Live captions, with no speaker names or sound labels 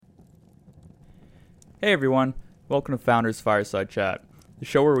Hey everyone, welcome to Founders Fireside Chat, the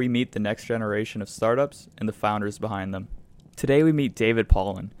show where we meet the next generation of startups and the founders behind them. Today we meet David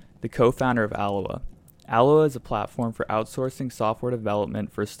Paulin, the co-founder of Alloa. Alloa is a platform for outsourcing software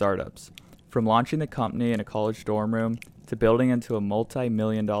development for startups. From launching the company in a college dorm room to building into a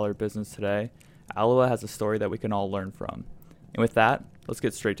multi-million-dollar business today, Alloa has a story that we can all learn from. And with that, let's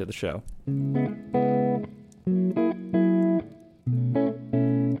get straight to the show.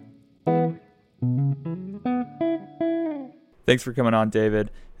 Thanks for coming on, David.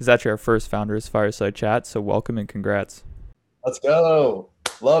 This is actually our first Founders Fireside Chat, so welcome and congrats. Let's go.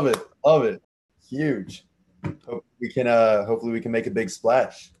 Love it. Love it. Huge. Hopefully we can make a big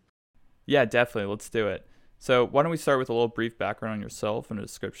splash. Yeah, definitely. Let's do it. So why don't we start with a little brief background on yourself and a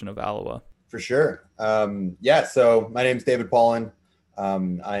description of Alloa? For sure. So my name's David Paulin.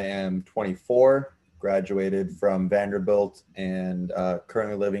 I am 24, graduated from Vanderbilt, and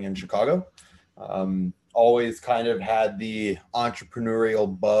currently living in Chicago. Always kind of had the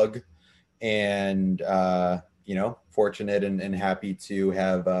entrepreneurial bug, and fortunate and happy to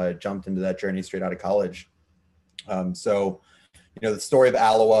have jumped into that journey straight out of college. The story of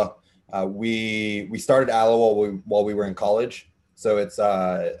Alloa, we started Alloa while we were in college. So it's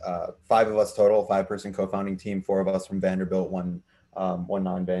five of us total, 5-person co-founding team, 4 of us from Vanderbilt, one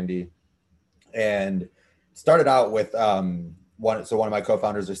non-Vandy, and started out with one of my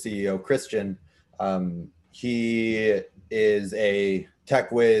co-founders, our CEO, Christian. He is a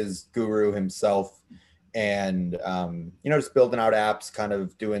tech whiz guru himself, and just building out apps, kind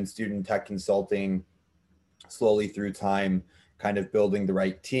of doing student tech consulting slowly through time, kind of building the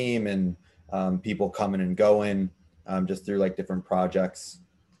right team and people coming and going, just through like different projects.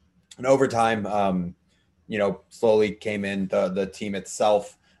 And over time, slowly came in the team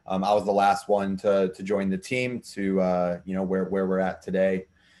itself. I was the last one to join the team to where we're at today.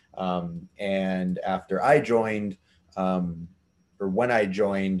 And after I joined, or when I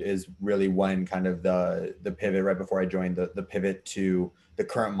joined, is really when kind of the pivot, right before I joined, the pivot to the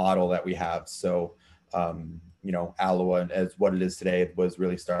current model that we have. So, Alloa, as what it is today, was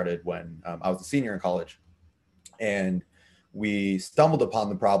really started when I was a senior in college. And we stumbled upon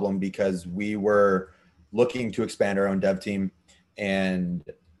the problem because we were looking to expand our own dev team. And,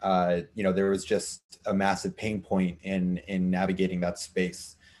 there was just a massive pain point in navigating that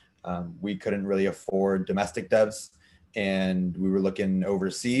space. We couldn't really afford domestic devs, and we were looking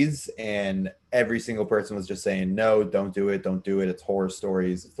overseas, and every single person was just saying, no, don't do it. It's horror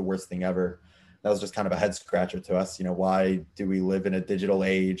stories. It's the worst thing ever. That was just kind of a head scratcher to us. Why do we live in a digital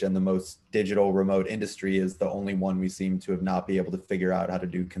age, and the most digital remote industry is the only one we seem to have not be able to figure out how to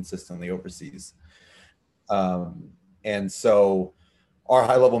do consistently overseas? And so our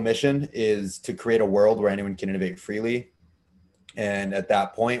high level mission is to create a world where anyone can innovate freely. And at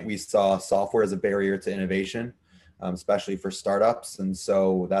that point, we saw software as a barrier to innovation, especially for startups. And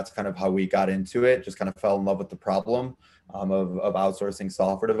so that's kind of how we got into it, just kind of fell in love with the problem of outsourcing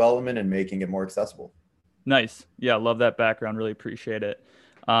software development and making it more accessible. Nice. Yeah, love that background. Really appreciate it.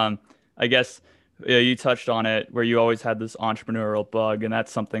 I guess you touched on it, where you always had this entrepreneurial bug, and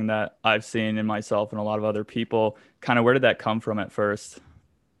that's something that I've seen in myself and a lot of other people. Kind of where did that come from at first?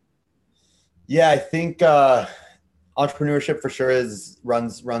 Yeah, I think entrepreneurship for sure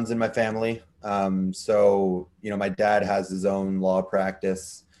runs in my family. My dad has his own law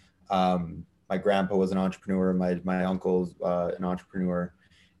practice. My grandpa was an entrepreneur. My uncle's an entrepreneur,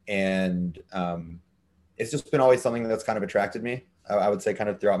 and it's just been always something that's kind of attracted me. I would say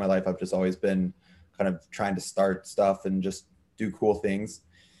kind of throughout my life, I've just always been kind of trying to start stuff and just do cool things.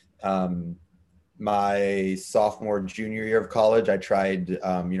 My sophomore, junior year of college, I tried,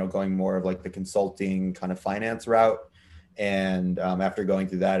 going more of like the consulting kind of finance route. And after going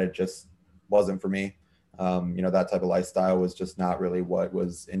through that, it just wasn't for me. That type of lifestyle was just not really what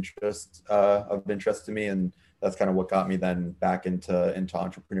was of interest to me. And that's kind of what got me then back into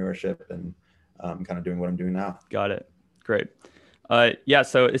entrepreneurship and kind of doing what I'm doing now. Got it. Great.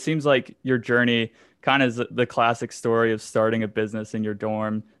 So it seems like your journey kind of is the classic story of starting a business in your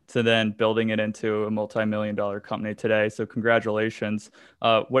dorm to then building it into a multi-million-dollar company today. So congratulations.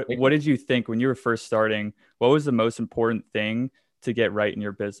 What did you think when you were first starting? What was the most important thing to get right in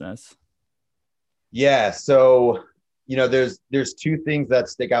your business? Yeah. So, there's 2 things that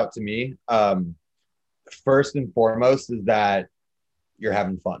stick out to me. First and foremost is that you're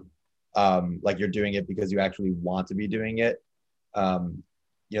having fun. Like you're doing it because you actually want to be doing it.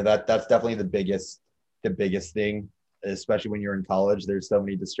 That's definitely the biggest thing, especially when you're in college. There's so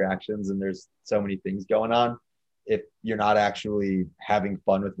many distractions and there's so many things going on. If you're not actually having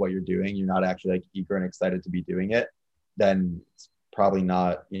fun with what you're doing, you're not actually like eager and excited to be doing it, then it's probably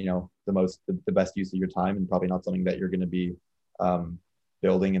not, the best use of your time, and probably not something that you're going to be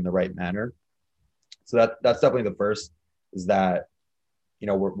building in the right manner. So that's definitely the first, is that,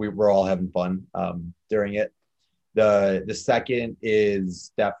 we're all having fun during it. The second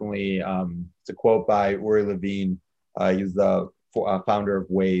is definitely, it's a quote by Uri Levine. He's the founder of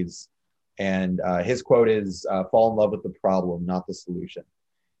Waze. And his quote is, fall in love with the problem, not the solution.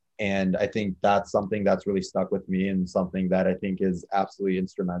 And I think that's something that's really stuck with me, and something that I think is absolutely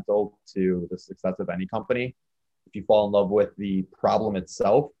instrumental to the success of any company. If you fall in love with the problem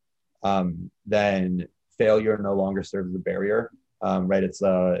itself, then failure no longer serves as a barrier. Right? It's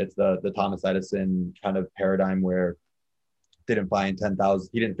the Thomas Edison kind of paradigm, where he didn't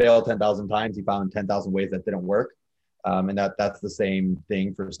fail 10,000 times. He found 10,000 ways that didn't work. And that's the same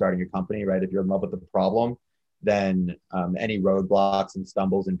thing for starting a company, right? If you're in love with the problem, then any roadblocks and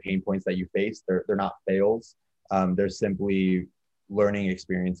stumbles and pain points that you face, they're not fails. They're simply learning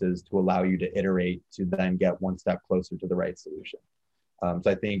experiences to allow you to iterate, to then get one step closer to the right solution.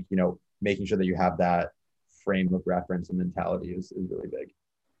 So I think, making sure that you have that frame of reference and mentality is really big.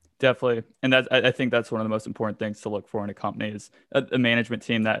 Definitely. And I think that's one of the most important things to look for in a company, is a management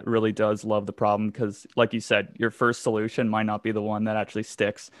team that really does love the problem. Because like you said, your first solution might not be the one that actually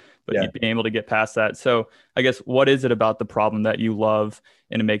sticks, but you've been able to get past that. So I guess, what is it about the problem that you love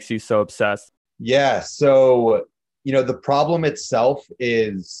and it makes you so obsessed? Yeah. So, the problem itself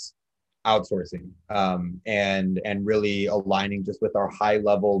is outsourcing, and really aligning just with our high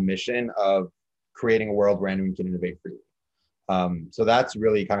level mission of creating a world where anyone can innovate freely. So that's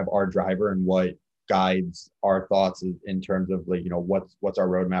really kind of our driver, and what guides our thoughts in terms of, like, what's our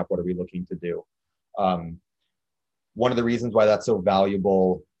roadmap? What are we looking to do? One of the reasons why that's so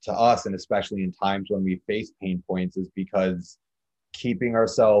valuable to us, and especially in times when we face pain points, is because keeping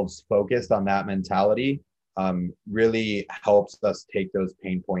ourselves focused on that mentality really helps us take those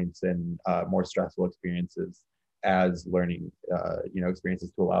pain points and more stressful experiences as learning,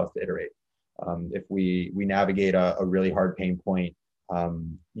 experiences to allow us to iterate. If we navigate a really hard pain point,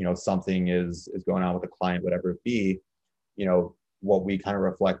 something is going on with a client, whatever it be, what we kind of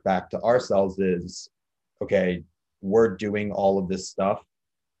reflect back to ourselves is, okay, we're doing all of this stuff,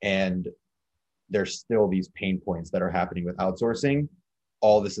 and there's still these pain points that are happening with outsourcing.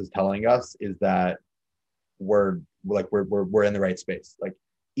 All this is telling us is that we're in the right space. Like,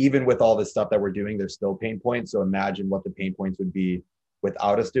 even with all this stuff that we're doing, there's still pain points. So imagine what the pain points would be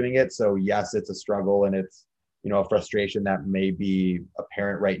without us doing it. So yes, it's a struggle, and it's, a frustration that may be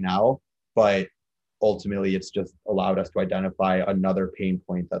apparent right now, but ultimately it's just allowed us to identify another pain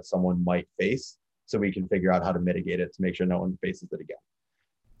point that someone might face, so we can figure out how to mitigate it to make sure no one faces it again.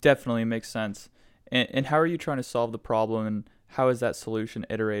 Definitely makes sense. And how are you trying to solve the problem, and how is that solution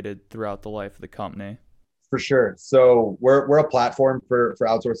iterated throughout the life of the company? For sure. So we're a platform for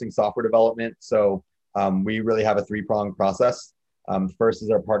outsourcing software development. So we really have a three-pronged process. First is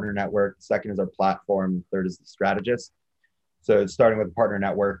our partner network. Second is our platform. Third is the strategist. So starting with the partner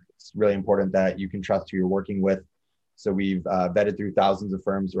network, it's really important that you can trust who you're working with. So we've vetted through thousands of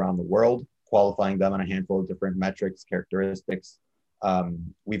firms around the world, qualifying them on a handful of different metrics, characteristics.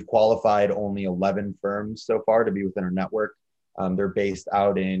 We've qualified only 11 firms so far to be within our network. They're based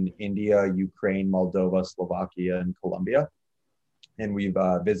out in India, Ukraine, Moldova, Slovakia, and Colombia. And we've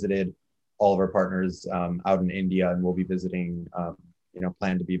visited all of our partners out in India, and we'll be visiting,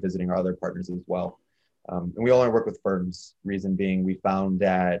 plan to be visiting our other partners as well. And we only work with firms. Reason being, we found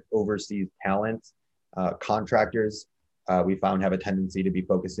that overseas talent, contractors, we found have a tendency to be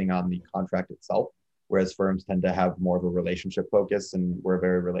focusing on the contract itself, whereas firms tend to have more of a relationship focus, and we're a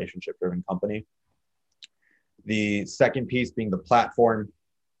very relationship-driven company. The second piece being the platform.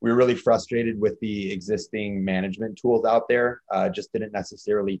 We were really frustrated with the existing management tools out there. Just didn't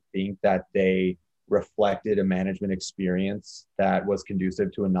necessarily think that they reflected a management experience that was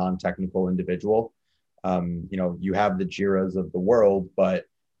conducive to a non-technical individual. You have the Jiras of the world, but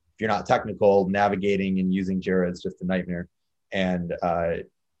if you're not technical, navigating and using Jira is just a nightmare. And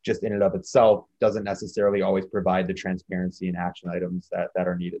just in and of itself doesn't necessarily always provide the transparency and action items that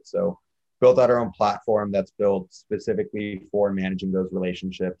are needed. So built out our own platform that's built specifically for managing those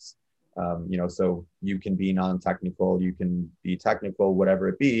relationships. So you can be non-technical, you can be technical, whatever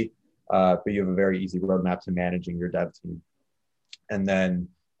it be, but you have a very easy roadmap to managing your dev team. And then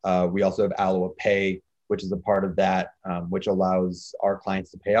we also have Aloha Pay, which is a part of that, which allows our clients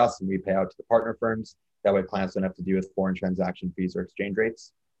to pay us, and we pay out to the partner firms. That way clients don't have to deal with foreign transaction fees or exchange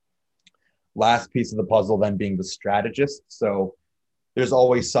rates. Last piece of the puzzle then being the strategist. So there's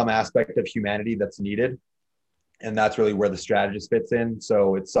always some aspect of humanity that's needed. And that's really where the strategist fits in.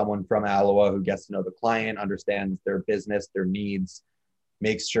 So it's someone from Aloha who gets to know the client, understands their business, their needs,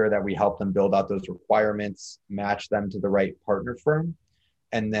 makes sure that we help them build out those requirements, match them to the right partner firm.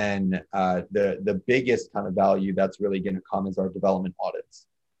 And then the biggest kind of value that's really going to come is our development audits.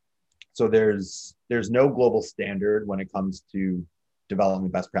 So there's no global standard when it comes to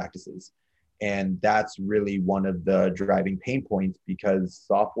development best practices. And that's really one of the driving pain points, because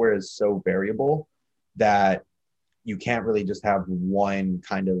software is so variable that you can't really just have one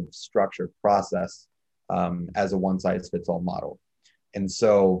kind of structured process as a one size fits all model. And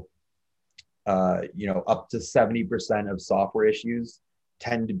so, up to 70% of software issues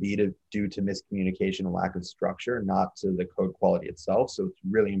tend to be due to miscommunication and lack of structure, not to the code quality itself. So it's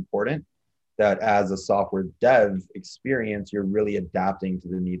really important that as a software dev experience, you're really adapting to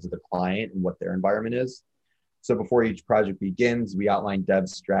the needs of the client and what their environment is. So before each project begins, we outline dev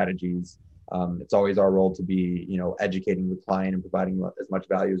strategies. It's always our role to be, educating the client and providing as much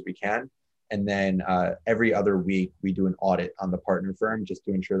value as we can. And then every other week, we do an audit on the partner firm just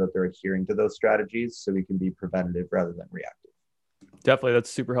to ensure that they're adhering to those strategies, so we can be preventative rather than reactive. Definitely, that's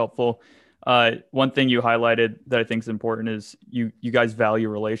super helpful. One thing you highlighted that I think is important is you guys value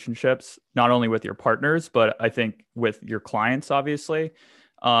relationships, not only with your partners, but I think with your clients, obviously.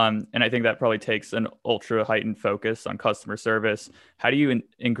 And I think that probably takes an ultra heightened focus on customer service. How do you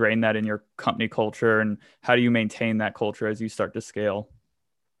ingrain that in your company culture, and how do you maintain that culture as you start to scale?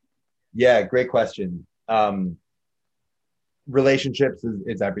 Yeah, great question. Relationships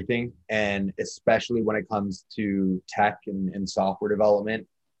is everything. And especially when it comes to tech and software development,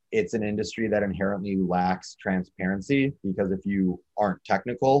 it's an industry that inherently lacks transparency, because if you aren't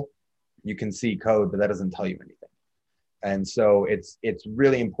technical, you can see code, but that doesn't tell you anything. And so it's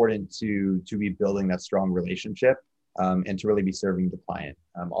really important to be building that strong relationship, and to really be serving the client.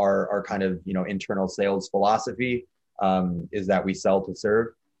 Our kind of internal sales philosophy is that we sell to serve.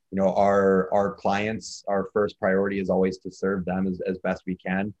 Our clients, our first priority is always to serve them as best we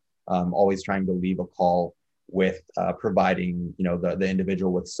can. Always trying to leave a call with providing the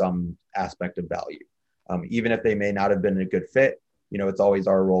individual with some aspect of value, even if they may not have been a good fit. It's always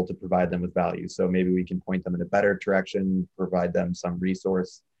our role to provide them with value. So maybe we can point them in a better direction, provide them some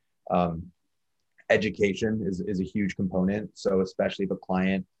resource. Education is a huge component. So especially if a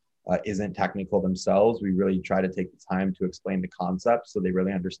client isn't technical themselves, we really try to take the time to explain the concept, so they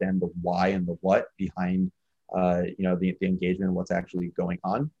really understand the why and the what behind the engagement and what's actually going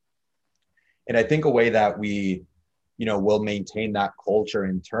on. And I think a way that we will maintain that culture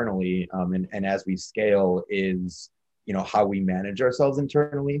internally, and as we scale, is how we manage ourselves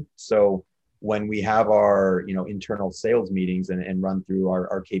internally. So when we have our internal sales meetings and run through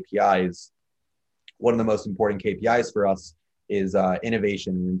our KPIs, one of the most important KPIs for us is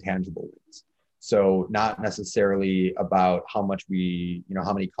innovation and intangible wins. So not necessarily about how much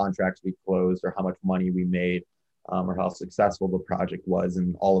how many contracts we closed, or how much money we made, or how successful the project was.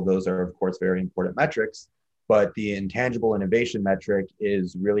 And all of those are, of course, very important metrics. But the intangible innovation metric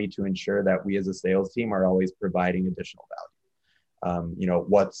is really to ensure that we as a sales team are always providing additional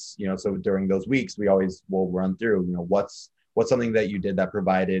value. So during those weeks, we always will run through, what's something that you did that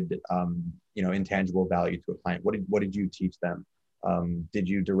provided, intangible value to a client? What did you teach them? Did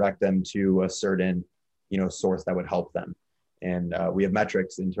you direct them to a certain, source that would help them? And we have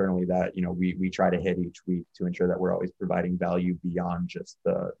metrics internally that, we try to hit each week to ensure that we're always providing value beyond just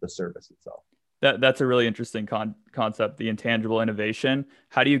the service itself. That's a really interesting concept, the intangible innovation.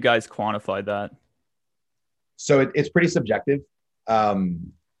 How do you guys quantify that? So it's pretty subjective.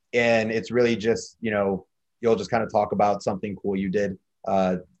 And it's really just, you'll just kind of talk about something cool you did,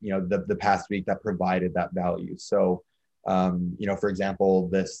 the past week that provided that value. So, for example,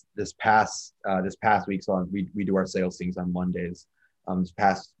 this past week, so we do our sales things on Mondays. This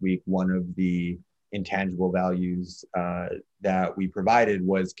past week, one of the intangible values that we provided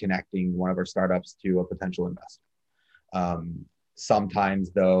was connecting one of our startups to a potential investor.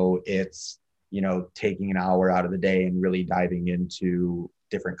 Sometimes though, it's, taking an hour out of the day and really diving into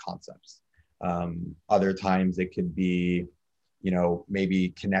different concepts. Other times it could be, maybe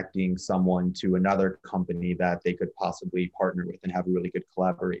connecting someone to another company that they could possibly partner with and have a really good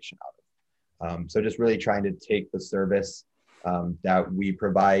collaboration out of. So just really trying to take the service that we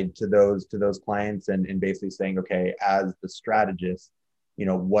provide to those clients, and basically saying, okay, as the strategist,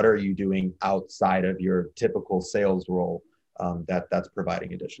 what are you doing outside of your typical sales role that's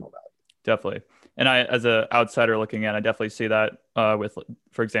providing additional value? Definitely. And I, as an outsider looking in, I definitely see that with,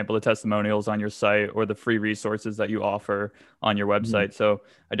 for example, the testimonials on your site or the free resources that you offer on your website. Mm-hmm. So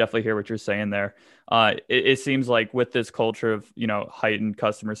I definitely hear what you're saying there. It seems like with this culture of, heightened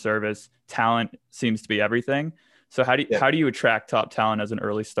customer service, talent seems to be everything. So how do you attract top talent as an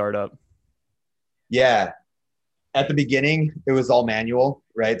early startup? Yeah. At the beginning, it was all manual,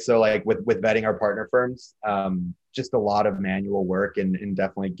 right? So like with vetting our partner firms, just a lot of manual work, and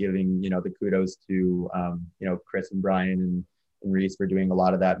definitely giving, the kudos to, Chris and Brian and Reese for doing a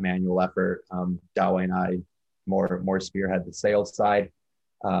lot of that manual effort. Dawa and I more spearhead the sales side.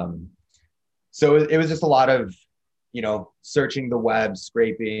 So it was just a lot of, searching the web,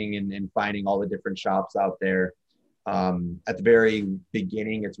 scraping, and finding all the different shops out there. At the very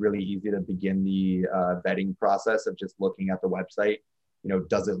beginning, it's really easy to begin the vetting process of just looking at the website.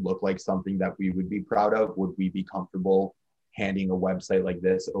 Does it look like something that we would be proud of? Would we be comfortable handing a website like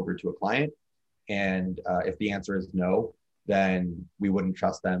this over to a client? And if the answer is no, then we wouldn't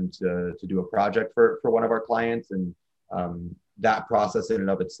trust them to do a project for one of our clients. And that process in and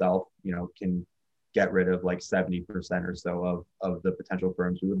of itself, can get rid of like 70% or so of the potential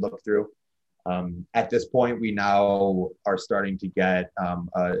firms we would look through. At this point, we now are starting to get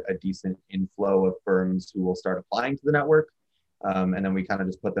a decent inflow of firms who will start applying to the network. And then we kind of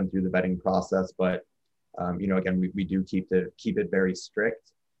just put them through the vetting process. But, again, we do keep it very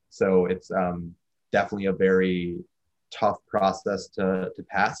strict. So it's definitely a very tough process to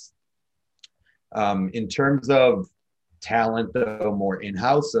pass. In terms of talent, though, more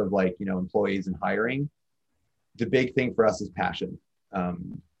in-house of like, employees and hiring, the big thing for us is passion.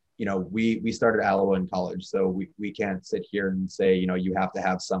 We started Aloha in college, so we can't sit here and say, you have to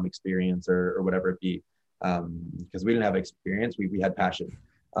have some experience or whatever it be, because we didn't have experience. We had passion.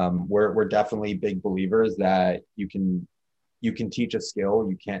 We're definitely big believers that you can teach a skill,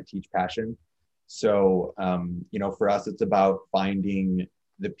 you can't teach passion. So, for us, it's about finding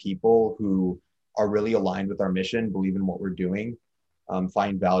the people who are really aligned with our mission, believe in what we're doing,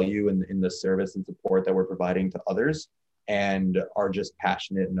 find value in the service and support that we're providing to others, and are just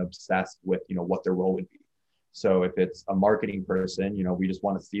passionate and obsessed with, what their role would be. So if it's a marketing person, we just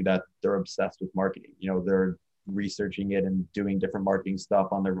want to see that they're obsessed with marketing. They're researching it and doing different marketing stuff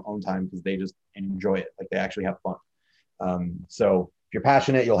on their own time because they just enjoy it. Like they actually have fun. So if you're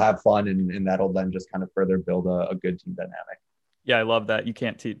passionate, you'll have fun, and that'll then just kind of further build a good team dynamic. Yeah, I love that. You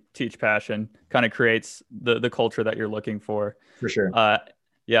can't teach passion. Kind of creates the culture that you're looking for. For sure.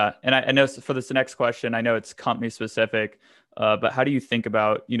 Yeah, and I know for this next question, I know it's company specific, but how do you think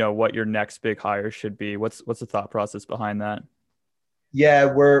about, what your next big hire should be? What's the thought process behind that? Yeah,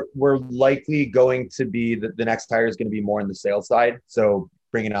 we're likely going to be the next hire is going to be more in the sales side. So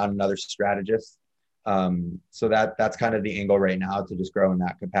bringing on another strategist. So that's kind of the angle right now, to just grow in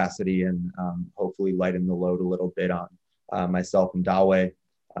that capacity and hopefully lighten the load a little bit on myself and Dawe,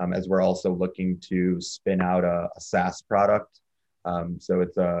 as we're also looking to spin out a SaaS product. So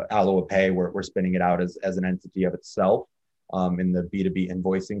it's Aloha Pay. We're spinning it out as an entity of itself in the B2B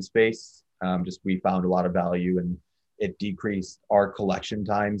invoicing space. Just we found a lot of value, and it decreased our collection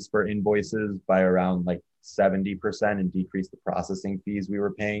times for invoices by around like 70% and decreased the processing fees we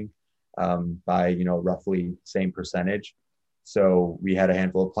were paying by roughly same percentage. So we had a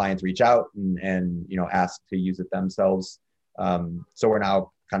handful of clients reach out and ask to use it themselves. So we're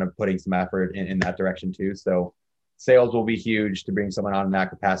now kind of putting some effort in that direction too. So sales will be huge to bring someone on in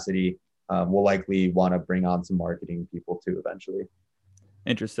that capacity. We'll likely want to bring on some marketing people too eventually.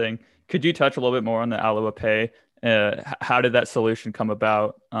 Interesting. Could you touch a little bit more on the Aloha Pay? How did that solution come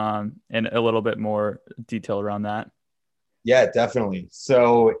about? And a little bit more detail around that. Yeah, definitely.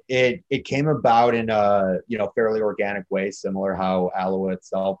 So it came about in a fairly organic way, similar how Aloha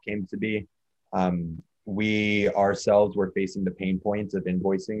itself came to be. We ourselves were facing the pain points of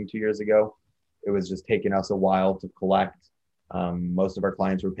invoicing 2 years ago. It was just taking us a while to collect. Most of our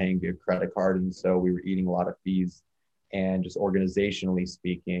clients were paying via credit card, and so we were eating a lot of fees. And just organizationally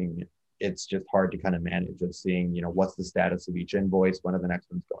speaking, it's just hard to kind of manage of seeing, what's the status of each invoice, when are the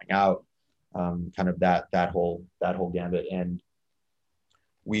next ones going out, kind of that whole gambit. And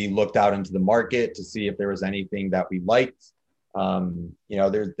we looked out into the market to see if there was anything that we liked.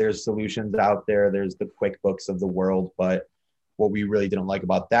 There's solutions out there. There's the QuickBooks of the world, but what we really didn't like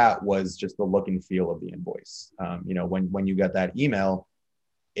about that was just the look and feel of the invoice. When you get that email,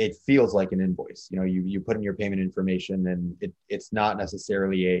 it feels like an invoice. You put in your payment information, and it's not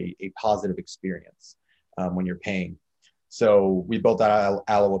necessarily a positive experience when you're paying. So we built out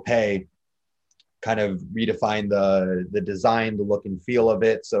Aloha Pay, kind of redefined the design, the look and feel of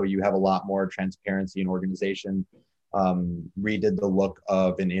it, so you have a lot more transparency and organization. Redid the look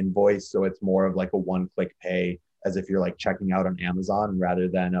of an invoice, so it's more of like a one-click pay, as if you're like checking out on Amazon rather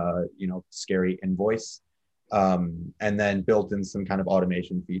than a scary invoice. And then built in some kind of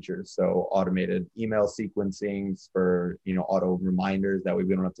automation features, so automated email sequencings for auto reminders, that way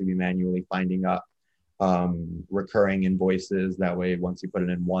we don't have to be manually finding up recurring invoices. That way, once you put it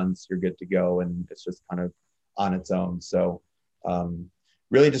in once, you're good to go, and it's just kind of on its own. So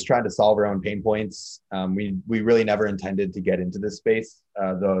really just trying to solve our own pain points. We really never intended to get into this space.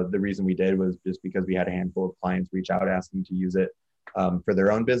 The reason we did was just because we had a handful of clients reach out asking to use it for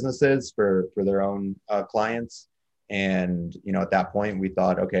their own businesses, for their own clients. And, at that point we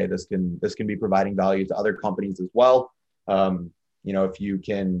thought, okay, this can be providing value to other companies as well. If you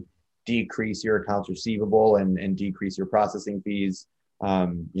can decrease your accounts receivable and decrease your processing fees,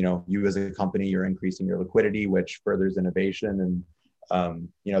 you as a company, you're increasing your liquidity, which furthers innovation. And,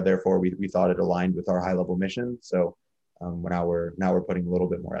 therefore we thought it aligned with our high level mission. So now we're putting a little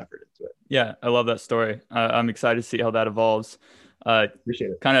bit more effort into it. Yeah, I love that story. I'm excited to see how that evolves.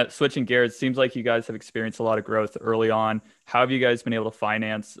 Appreciate it. Kind of switching gears, seems like you guys have experienced a lot of growth early on. How have you guys been able to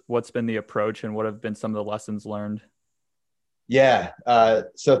finance? What's been the approach and what have been some of the lessons learned? Yeah.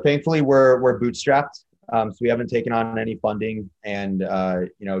 So thankfully we're bootstrapped. So we haven't taken on any funding, and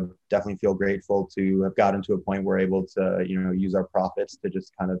definitely feel grateful to have gotten to a point where we're able to use our profits to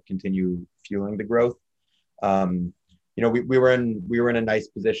just kind of continue fueling the growth. We were in a nice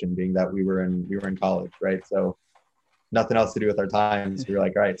position, being that we were in college, right? So nothing else to do with our time. So we were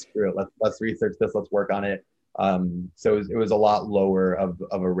like, all right, screw it. Let's research this. Let's work on it. So it was a lot lower of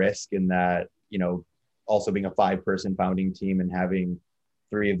a risk in that, also being a 5-person founding team and having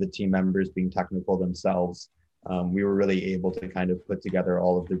 3 of the team members being technical themselves. We were really able to kind of put together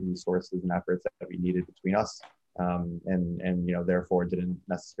all of the resources and efforts that we needed between us. And therefore didn't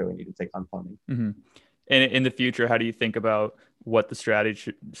necessarily need to take on funding. Mm-hmm. And in the future, how do you think about what the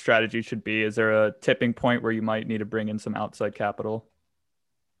strategy should be? Is there a tipping point where you might need to bring in some outside capital?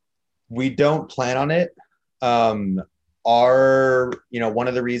 We don't plan on it. One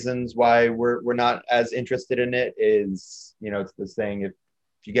of the reasons why we're not as interested in it is, it's the saying, if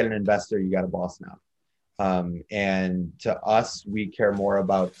you get an investor, you got a boss now. And to us, we care more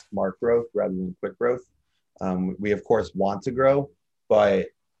about smart growth rather than quick growth. We of course want to grow, but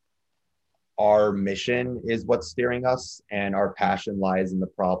our mission is what's steering us, and our passion lies in the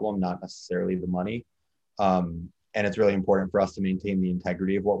problem, not necessarily the money. And it's really important for us to maintain the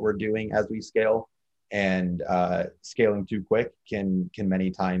integrity of what we're doing as we scale. And scaling too quick can many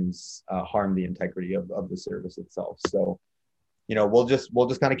times harm the integrity of the service itself. So, we'll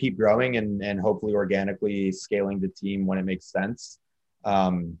just kind of keep growing and hopefully organically scaling the team when it makes sense.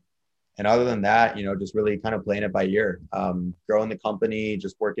 And other than that, just really kind of playing it by ear, growing the company,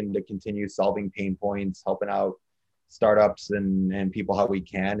 just working to continue solving pain points, helping out startups and people how we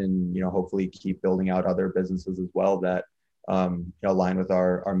can, and, hopefully keep building out other businesses as well that align with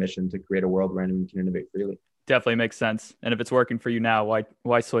our mission to create a world where anyone can innovate freely. Definitely makes sense. And if it's working for you now,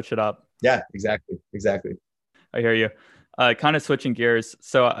 why switch it up? Yeah, exactly. I hear you. Kind of switching gears.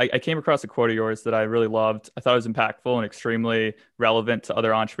 So I came across a quote of yours that I really loved. I thought it was impactful and extremely relevant to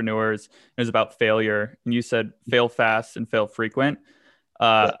other entrepreneurs. It was about failure. And you said, fail fast and fail frequent.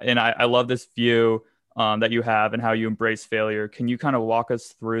 Yeah. And I love this view that you have and how you embrace failure. Can you kind of walk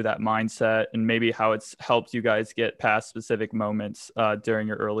us through that mindset and maybe how it's helped you guys get past specific moments during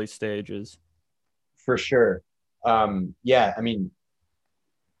your early stages? For sure. Yeah, I mean,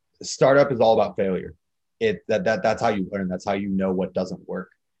 startup is all about failure. That's how you learn. That's how you know what doesn't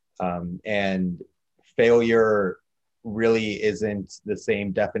work. And failure really isn't the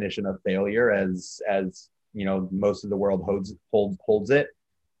same definition of failure as most of the world holds it.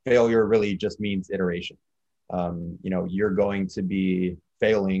 Failure really just means iteration. You're going to be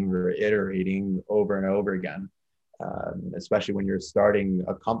failing or iterating over and over again, especially when you're starting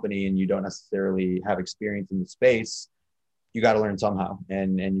a company and you don't necessarily have experience in the space. You got to learn somehow,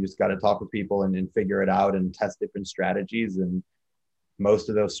 and you just got to talk with people and figure it out and test different strategies. And most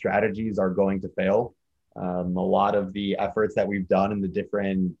of those strategies are going to fail. A lot of the efforts that we've done and the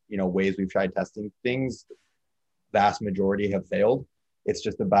different ways we've tried testing things, vast majority have failed. It's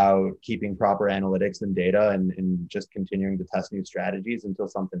just about keeping proper analytics and data and just continuing to test new strategies until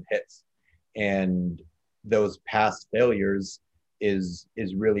something hits. And those past failures is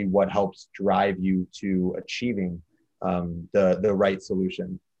really what helps drive you to achieving the right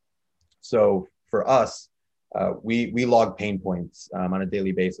solution. So for us, we log pain points on a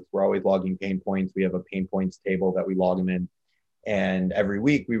daily basis. We're always logging pain points. We have a pain points table that we log them in, and every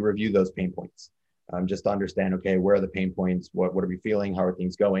week we review those pain points just to understand, okay, where are the pain points? What are we feeling? How are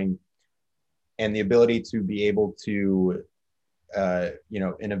things going? And the ability to be able to,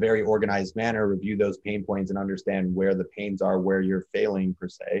 in a very organized manner, review those pain points and understand where the pains are, where you're failing per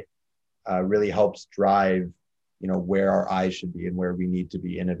se, really helps drive where our eyes should be and where we need to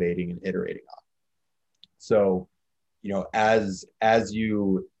be innovating and iterating on. So, as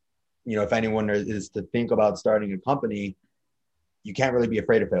you, if anyone is to think about starting a company, you can't really be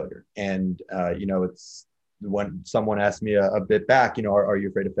afraid of failure. And, when someone asked me a bit back, are you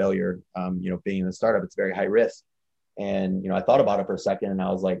afraid of failure? Being in a startup, it's very high risk. And, I thought about it for a second and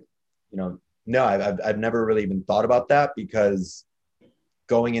I was like, no, I've never really even thought about that, because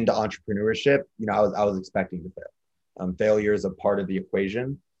going into entrepreneurship, I was expecting to fail. Failure is a part of the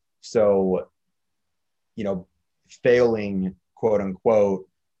equation. So, failing, quote unquote,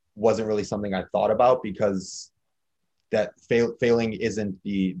 wasn't really something I thought about, because that failing isn't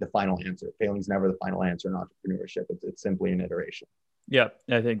the final answer. Failing is never the final answer in entrepreneurship. It's simply an iteration. Yeah,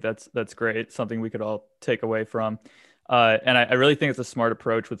 I think that's great. Something we could all take away from. And I really think it's a smart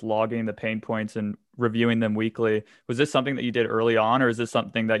approach with logging the pain points and reviewing them weekly. Was this something that you did early on, or is this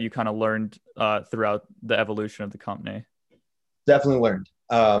something that you kind of learned throughout the evolution of the company? Definitely learned.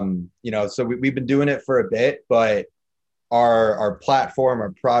 So we've been doing it for a bit, but our platform,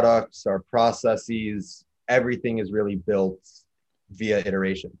 our products, our processes, everything is really built via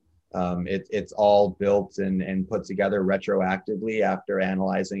iteration. It's all built and put together retroactively after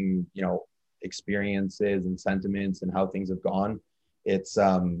analyzing, experiences and sentiments and how things have gone. It's,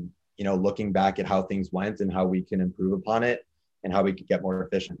 looking back at how things went and how we can improve upon it and how we could get more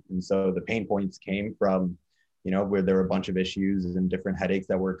efficient. And so the pain points came from, where there were a bunch of issues and different headaches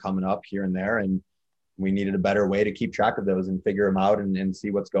that were coming up here and there. And we needed a better way to keep track of those and figure them out and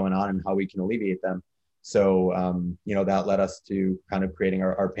see what's going on and how we can alleviate them. So, that led us to kind of creating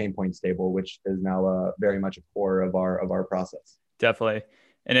our pain points table, which is now very much a core of our process. Definitely.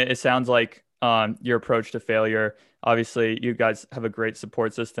 And it sounds like your approach to failure, obviously you guys have a great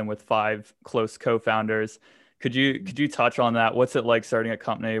support system with 5 close co-founders. Could you touch on that? What's it like starting a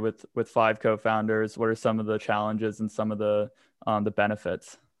company with 5 co-founders? What are some of the challenges and some of the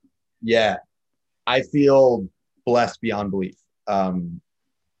benefits? Yeah, I feel blessed beyond belief. My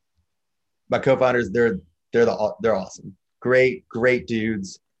co-founders, they're awesome. Great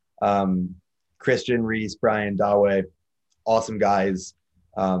dudes. Christian, Reese, Brian, Dawe, awesome guys.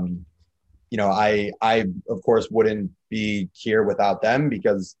 I of course wouldn't be here without them,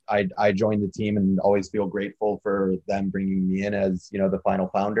 because I joined the team and always feel grateful for them bringing me in as, the final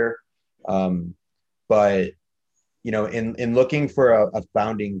founder. But in looking for a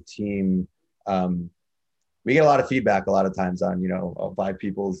founding team, we get a lot of feedback a lot of times on, 5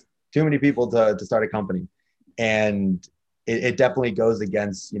 people's too many people to start a company. And it definitely goes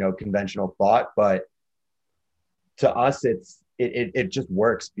against, conventional thought, but to us, it just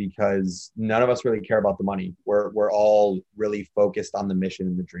works because none of us really care about the money. We're all really focused on the mission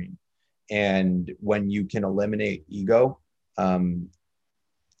and the dream. And when you can eliminate ego,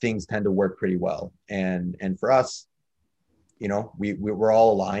 things tend to work pretty well. And for us, we're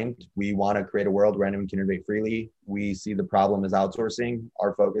all aligned. We want to create a world where anyone can innovate freely. We see the problem as outsourcing.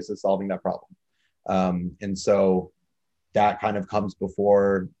 Our focus is solving that problem. And so that kind of comes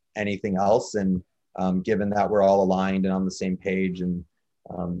before anything else. And given that we're all aligned and on the same page, and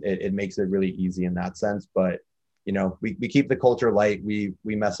it makes it really easy in that sense. But, we keep the culture light. We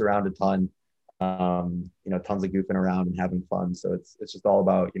mess around a ton, tons of goofing around and having fun. So it's just all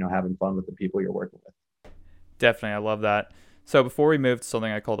about, having fun with the people you're working with. Definitely. I love that. So before we move to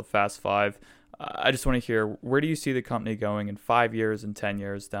something I call the Fast Five, I just want to hear, where do you see the company going in 5 years and 10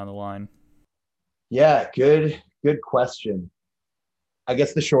 years down the line? Yeah, good question. I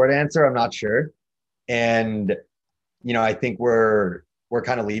guess the short answer, I'm not sure. And, I think we're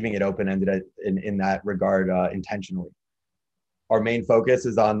kind of leaving it open-ended in that regard intentionally. Our main focus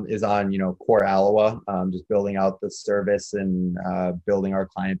is on core Alloa, just building out the service and building our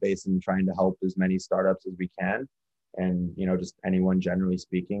client base and trying to help as many startups as we can. And, just anyone generally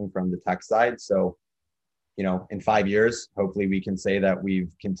speaking from the tech side. So, in 5 years, hopefully we can say that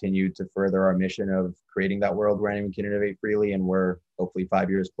we've continued to further our mission of creating that world where anyone can innovate freely, and we're hopefully 5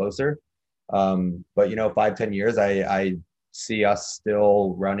 years closer. But 5-10 years, I see us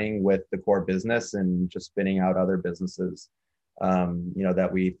still running with the core business and just spinning out other businesses, that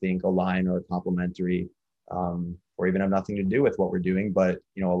we think align or complementary, or even have nothing to do with what we're doing, but,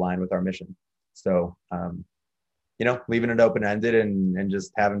 align with our mission. So, leaving it open-ended and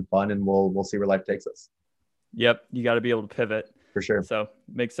just having fun, and we'll see where life takes us. Yep. You got to be able to pivot. For sure. So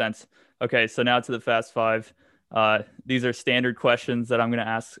makes sense. Okay. So now to the Fast Five. These are standard questions that I'm going to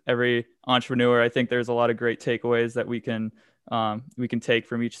ask every entrepreneur. I think there's a lot of great takeaways that we can take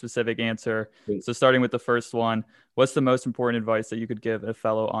from each specific answer. Sweet. So starting with the first one, what's the most important advice that you could give a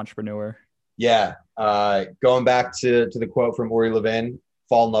fellow entrepreneur? Yeah. Going back to the quote from Uri Levin,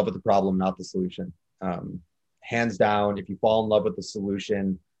 fall in love with the problem, not the solution. Hands down, if you fall in love with the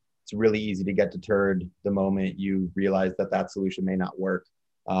solution, it's really easy to get deterred the moment you realize that solution may not work.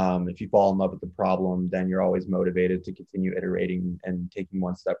 If you fall in love with the problem, then you're always motivated to continue iterating and taking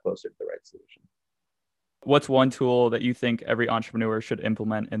one step closer to the right solution. What's one tool that you think every entrepreneur should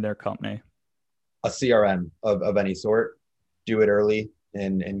implement in their company? A CRM of any sort. Do it early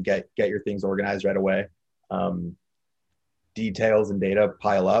and get your things organized right away. Details and data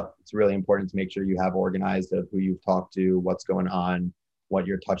pile up. It's really important to make sure you have organized of who you've talked to, what's going on, what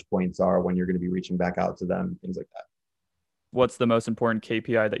your touch points are, when you're going to be reaching back out to them, things like that. What's the most important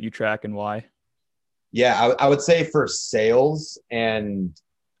KPI that you track and why? Yeah, I would say for sales, and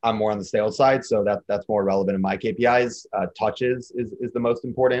I'm more on the sales side, so that's more relevant in my KPIs. Touches is the most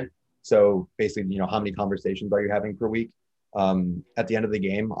important. So basically, how many conversations are you having per week? At the end of the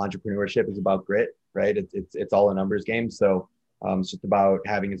game, entrepreneurship is about grit, right? It's all a numbers game. So it's just about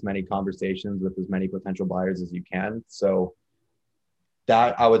having as many conversations with as many potential buyers as you can. So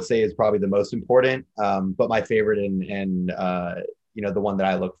that I would say is probably the most important. But my favorite and the one that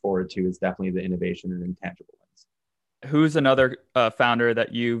I look forward to is definitely the innovation and intangible ones. Who's another founder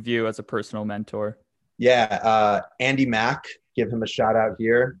that you view as a personal mentor? Yeah, Andy Mack, give him a shout out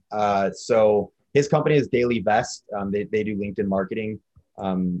here. So his company is Daily Vest. They do LinkedIn marketing.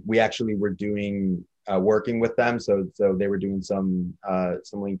 We actually were doing working with them, so they were doing some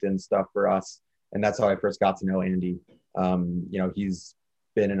LinkedIn stuff for us, and that's how I first got to know Andy. He's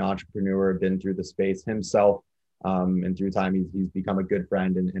been an entrepreneur, been through the space himself, and through time he's become a good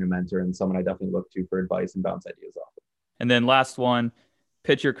friend and a mentor, and someone I definitely look to for advice and bounce ideas off of. And then last one,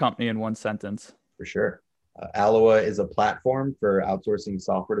 pitch your company in one sentence. For sure. Alloa is a platform for outsourcing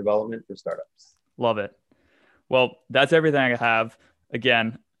software development for startups. Love it. Well, that's everything I have.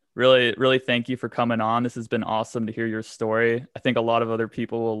 Again, really, really thank you for coming on. This has been awesome to hear your story. I think a lot of other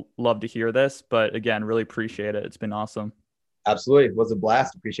people will love to hear this, but again, really appreciate it. It's been awesome. Absolutely. It was a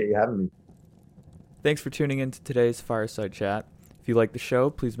blast. Appreciate you having me. Thanks for tuning in to today's Fireside Chat. If you like the show,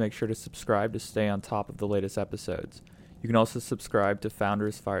 please make sure to subscribe to stay on top of the latest episodes. You can also subscribe to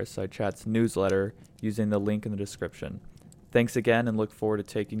Founders Fireside Chat's newsletter using the link in the description. Thanks again and look forward to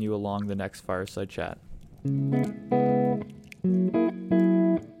taking you along the next Fireside Chat.